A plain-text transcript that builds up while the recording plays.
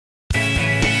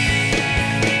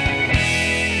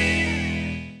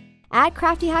At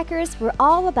Crafty Hackers, we're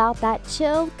all about that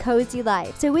chill, cozy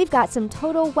life. So we've got some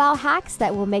total wow hacks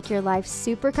that will make your life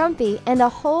super comfy and a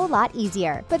whole lot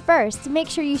easier. But first, make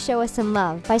sure you show us some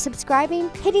love by subscribing,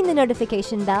 hitting the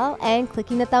notification bell, and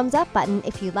clicking the thumbs up button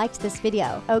if you liked this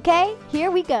video. Okay,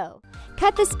 here we go.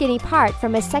 Cut the skinny part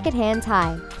from a second-hand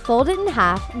tie. Fold it in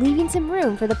half, leaving some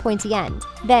room for the pointy end.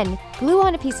 Then, glue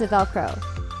on a piece of Velcro.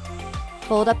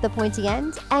 Fold up the pointy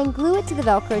end and glue it to the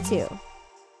Velcro too.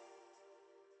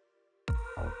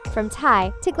 From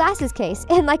tie to glasses case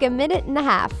in like a minute and a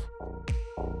half.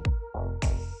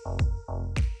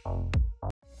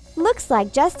 Looks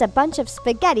like just a bunch of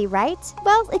spaghetti, right?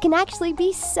 Well, it can actually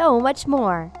be so much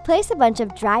more. Place a bunch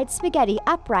of dried spaghetti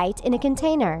upright in a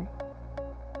container.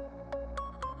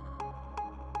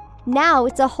 Now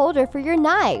it's a holder for your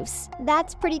knives.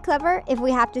 That's pretty clever if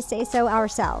we have to say so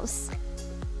ourselves.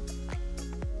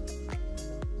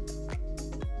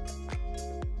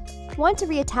 Want to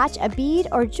reattach a bead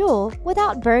or jewel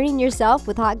without burning yourself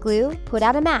with hot glue? Put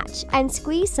out a match and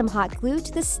squeeze some hot glue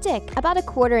to the stick about a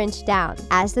 1/4 inch down.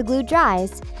 As the glue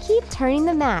dries, keep turning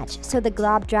the match so the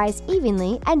glob dries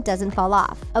evenly and doesn't fall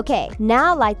off. Okay,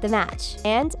 now light the match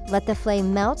and let the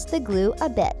flame melt the glue a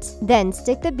bit. Then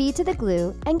stick the bead to the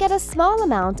glue and get a small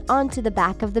amount onto the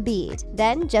back of the bead.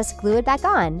 Then just glue it back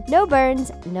on. No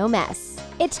burns, no mess.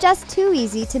 It's just too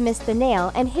easy to miss the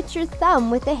nail and hit your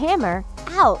thumb with the hammer.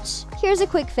 Ouch! Here's a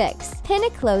quick fix. Pin a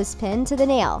clothespin to the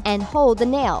nail and hold the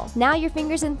nail. Now your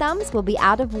fingers and thumbs will be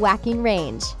out of whacking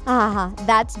range. Ah,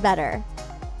 that's better.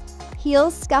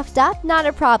 Heels scuffed up? Not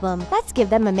a problem. Let's give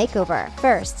them a makeover.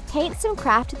 First, paint some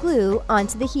craft glue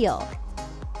onto the heel.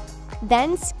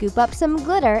 Then scoop up some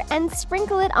glitter and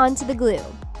sprinkle it onto the glue.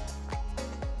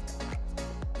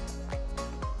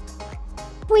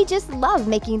 We just love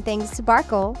making things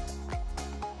sparkle.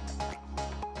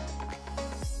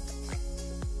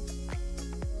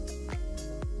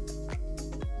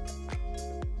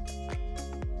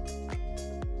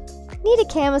 Need a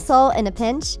camisole in a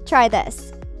pinch? Try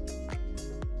this.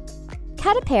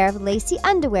 Cut a pair of lacy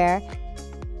underwear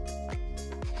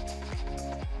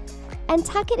and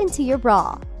tuck it into your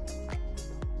bra.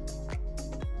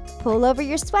 Pull over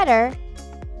your sweater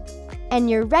and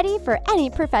you're ready for any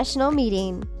professional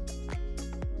meeting.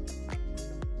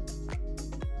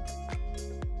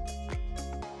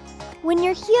 When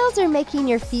your heels are making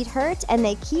your feet hurt and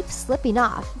they keep slipping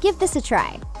off, give this a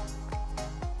try.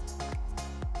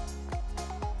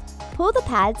 Pull the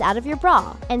pads out of your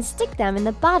bra and stick them in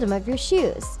the bottom of your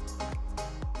shoes.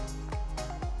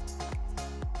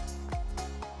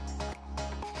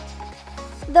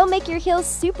 They'll make your heels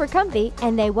super comfy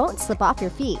and they won't slip off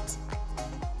your feet.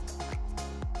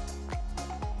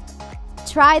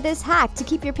 Try this hack to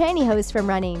keep your pantyhose from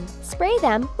running. Spray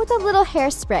them with a little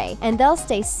hairspray and they'll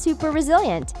stay super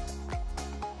resilient.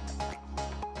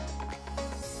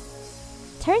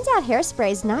 Turns out hairspray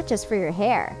is not just for your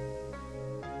hair.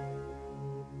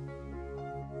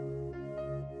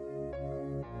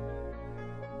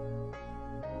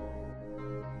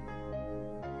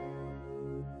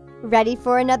 Ready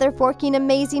for another forking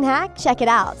amazing hack? Check it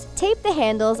out. Tape the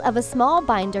handles of a small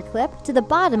binder clip to the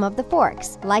bottom of the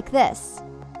forks, like this.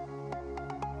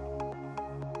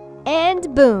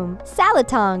 And boom! Salad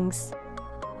tongs!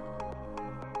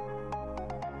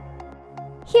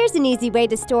 Here's an easy way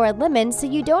to store a lemon so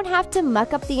you don't have to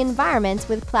muck up the environment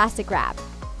with plastic wrap.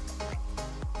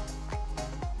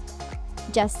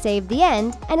 Just save the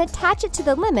end and attach it to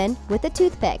the lemon with a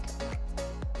toothpick.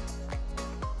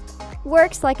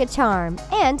 Works like a charm,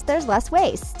 and there's less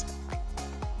waste.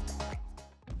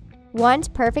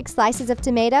 Want perfect slices of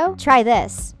tomato? Try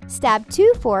this. Stab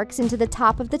 2 forks into the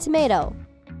top of the tomato.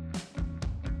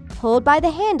 Hold by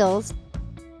the handles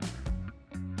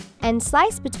and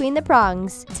slice between the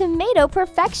prongs. Tomato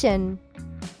perfection!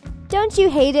 Don't you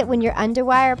hate it when your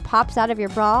underwire pops out of your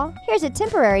bra? Here's a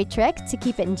temporary trick to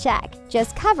keep it in check.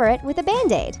 Just cover it with a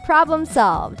Band-Aid. Problem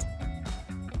solved.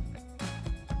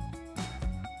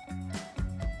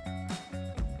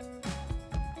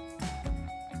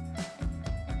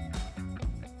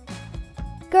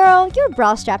 Girl, your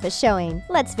bra strap is showing.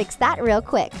 Let's fix that real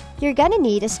quick. You're gonna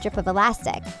need a strip of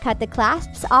elastic. Cut the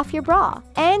clasps off your bra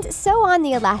and sew on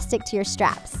the elastic to your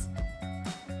straps.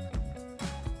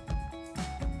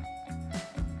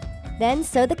 Then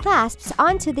sew the clasps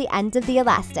onto the end of the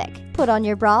elastic. Put on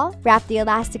your bra, wrap the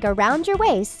elastic around your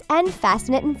waist, and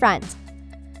fasten it in front.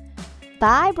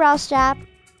 Bye, bra strap!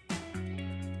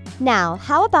 Now,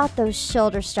 how about those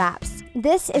shoulder straps?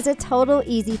 This is a total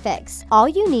easy fix. All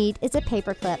you need is a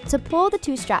paper clip to pull the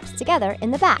 2 straps together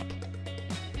in the back.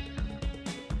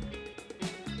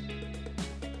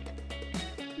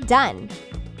 Done!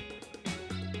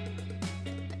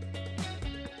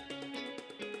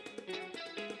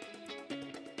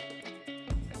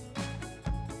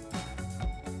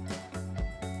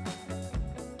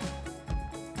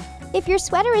 If your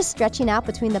sweater is stretching out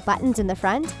between the buttons in the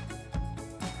front,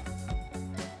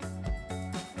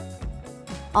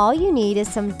 all you need is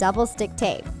some double-stick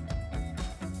tape.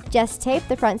 Just tape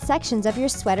the front sections of your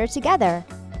sweater together.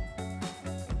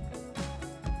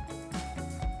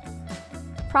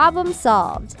 Problem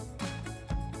solved.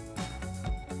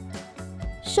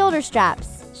 Shoulder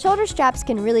straps. Shoulder straps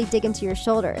can really dig into your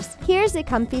shoulders. Here's a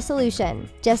comfy solution.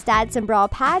 Just add some bra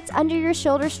pads under your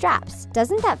shoulder straps.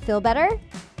 Doesn't that feel better?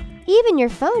 Even your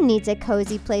phone needs a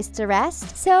cozy place to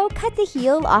rest, so cut the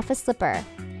heel off a slipper.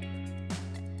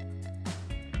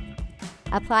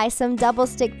 Apply some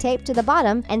double-stick tape to the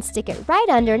bottom and stick it right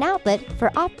under an outlet for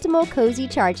optimal cozy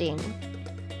charging.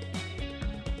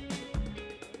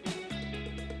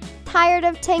 Tired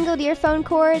of tangled earphone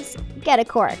cords? Get a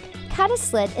cork. Cut a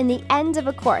slit in the end of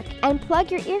a cork and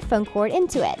plug your earphone cord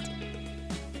into it.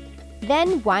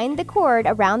 Then wind the cord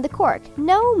around the cork.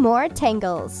 No more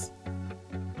tangles.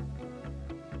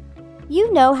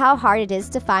 You know how hard it is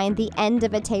to find the end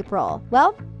of a tape roll.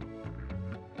 Well,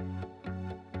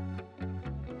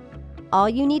 all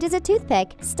you need is a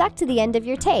toothpick stuck to the end of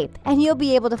your tape, and you'll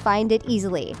be able to find it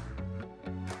easily.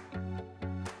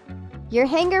 Your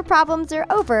hanger problems are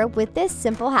over with this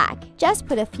simple hack. Just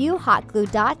put a few hot glue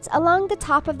dots along the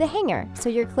top of the hanger so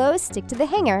your clothes stick to the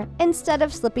hanger instead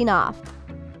of slipping off.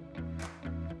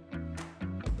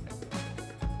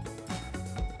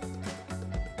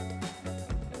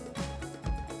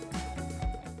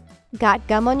 Got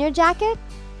gum on your jacket?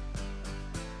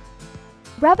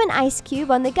 Rub an ice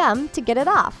cube on the gum to get it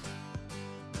off.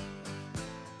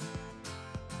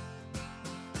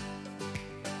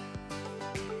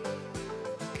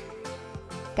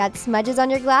 Got smudges on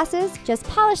your glasses? Just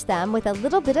polish them with a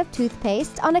little bit of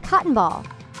toothpaste on a cotton ball.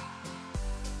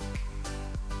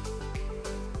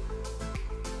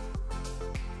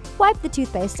 Wipe the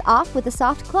toothpaste off with a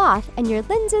soft cloth and your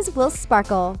lenses will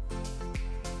sparkle.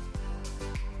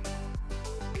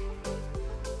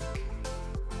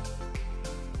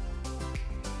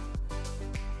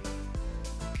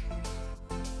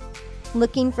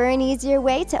 Looking for an easier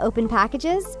way to open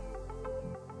packages?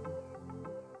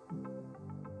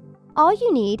 All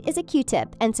you need is a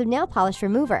Q-tip and some nail polish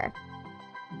remover.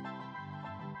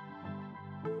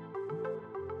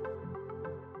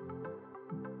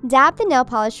 Dab the nail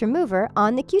polish remover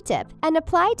on the Q-tip and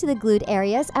apply to the glued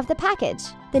areas of the package.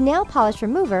 The nail polish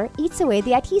remover eats away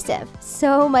the adhesive.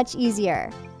 So much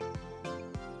easier.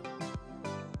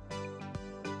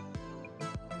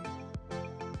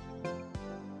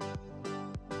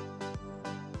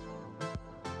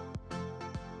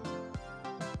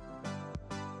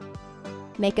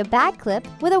 Make a bag clip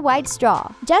with a wide straw.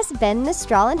 Just bend the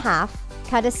straw in half,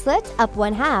 cut a slit up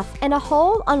 1/2 and a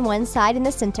hole on one side in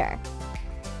the center.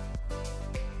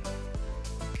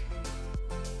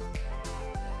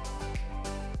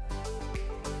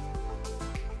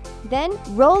 Then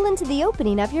roll into the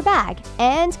opening of your bag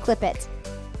and clip it.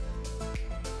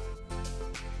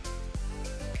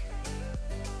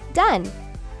 Done!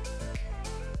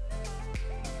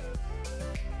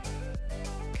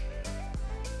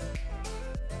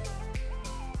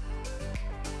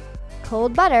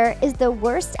 Cold butter is the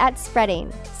worst at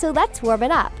spreading, so let's warm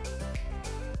it up.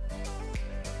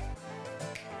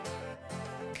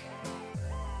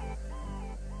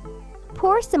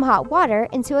 Pour some hot water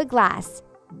into a glass.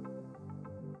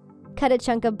 Cut a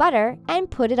chunk of butter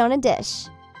and put it on a dish.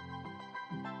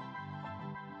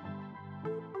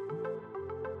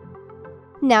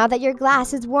 Now that your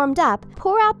glass is warmed up,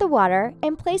 pour out the water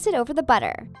and place it over the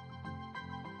butter.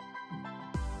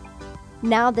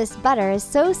 Now this butter is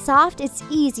so soft it's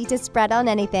easy to spread on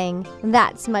anything.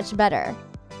 That's much better.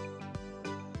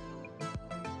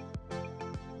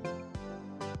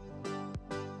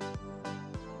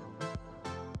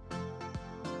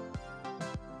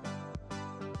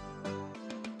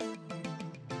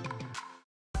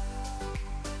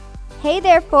 Hey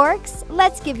there, forks!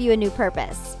 Let's give you a new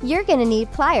purpose. You're gonna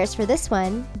need pliers for this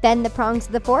one. Bend the prongs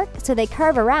of the fork so they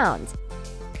curve around.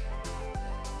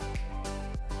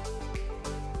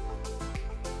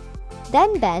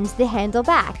 Then bend the handle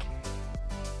back.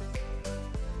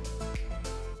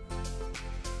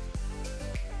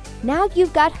 Now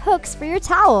you've got hooks for your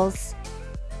towels.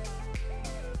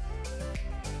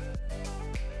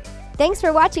 Thanks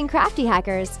for watching Crafty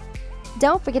Hackers.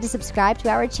 Don't forget to subscribe to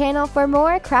our channel for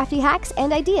more crafty hacks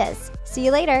and ideas. See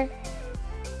you later!